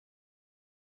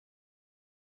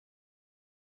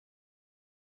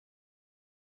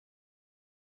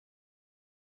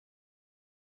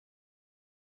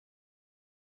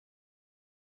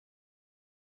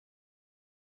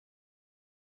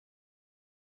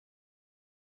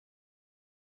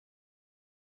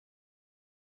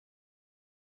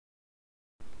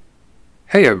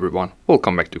Hey everyone,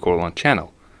 welcome back to CoreLand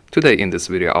channel. Today in this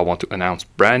video I want to announce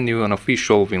brand new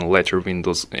unofficial Winlator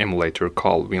Windows emulator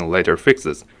called Winlator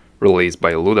Fixes, released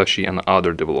by Ludashi and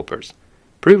other developers.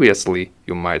 Previously,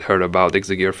 you might heard about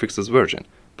Exegear Fixes version,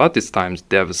 but this time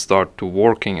devs start to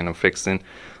working on fixing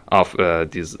of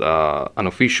this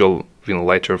unofficial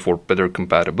Winlator for better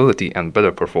compatibility and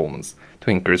better performance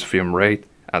to increase frame rate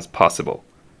as possible.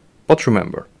 But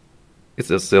remember,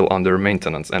 it's still under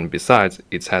maintenance, and besides,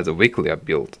 it has a weekly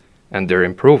update, and they're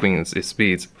improving its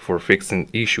speeds for fixing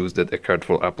issues that occurred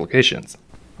for applications.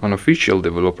 Unofficial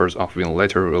developers of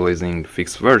Winlator releasing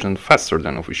fixed version faster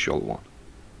than official one.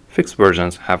 Fixed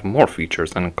versions have more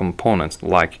features and components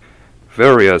like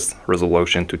various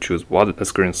resolution to choose what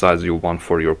screen size you want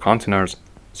for your containers,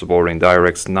 supporting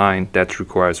DirectX 9 that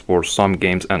requires for some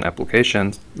games and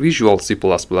applications, Visual C++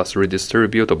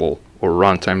 redistributable or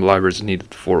runtime libraries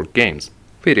needed for games,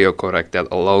 video codec that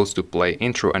allows to play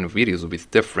intro and videos with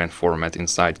different format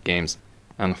inside games,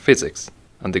 and physics.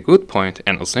 And the good point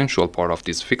and essential part of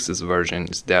this fixes version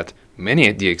is that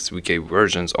many dxvk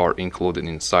versions are included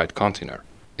inside container.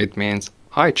 It means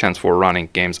high chance for running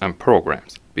games and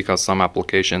programs, because some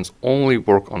applications only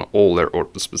work on older or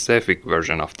specific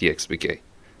version of dxvk.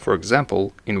 For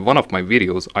example, in one of my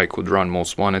videos I could run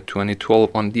Most Wanted 2012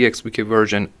 on dxvk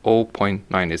version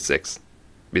 0.96.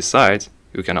 Besides,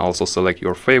 you can also select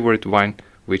your favorite wine,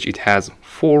 which it has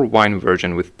 4 wine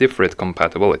versions with different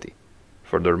compatibility.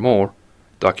 Furthermore,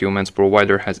 Documents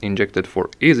provider has injected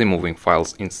for easy moving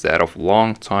files instead of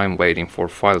long time waiting for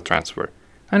file transfer,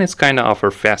 and it's kinda offer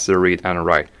faster read and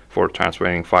write for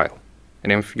transferring file.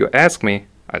 And if you ask me,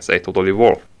 I'd say totally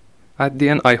worth. At the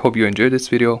end, I hope you enjoyed this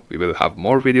video. We will have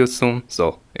more videos soon,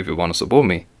 so if you want to support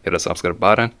me, hit the subscribe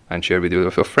button and share video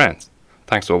with your friends.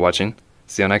 Thanks for watching.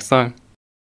 See you next time.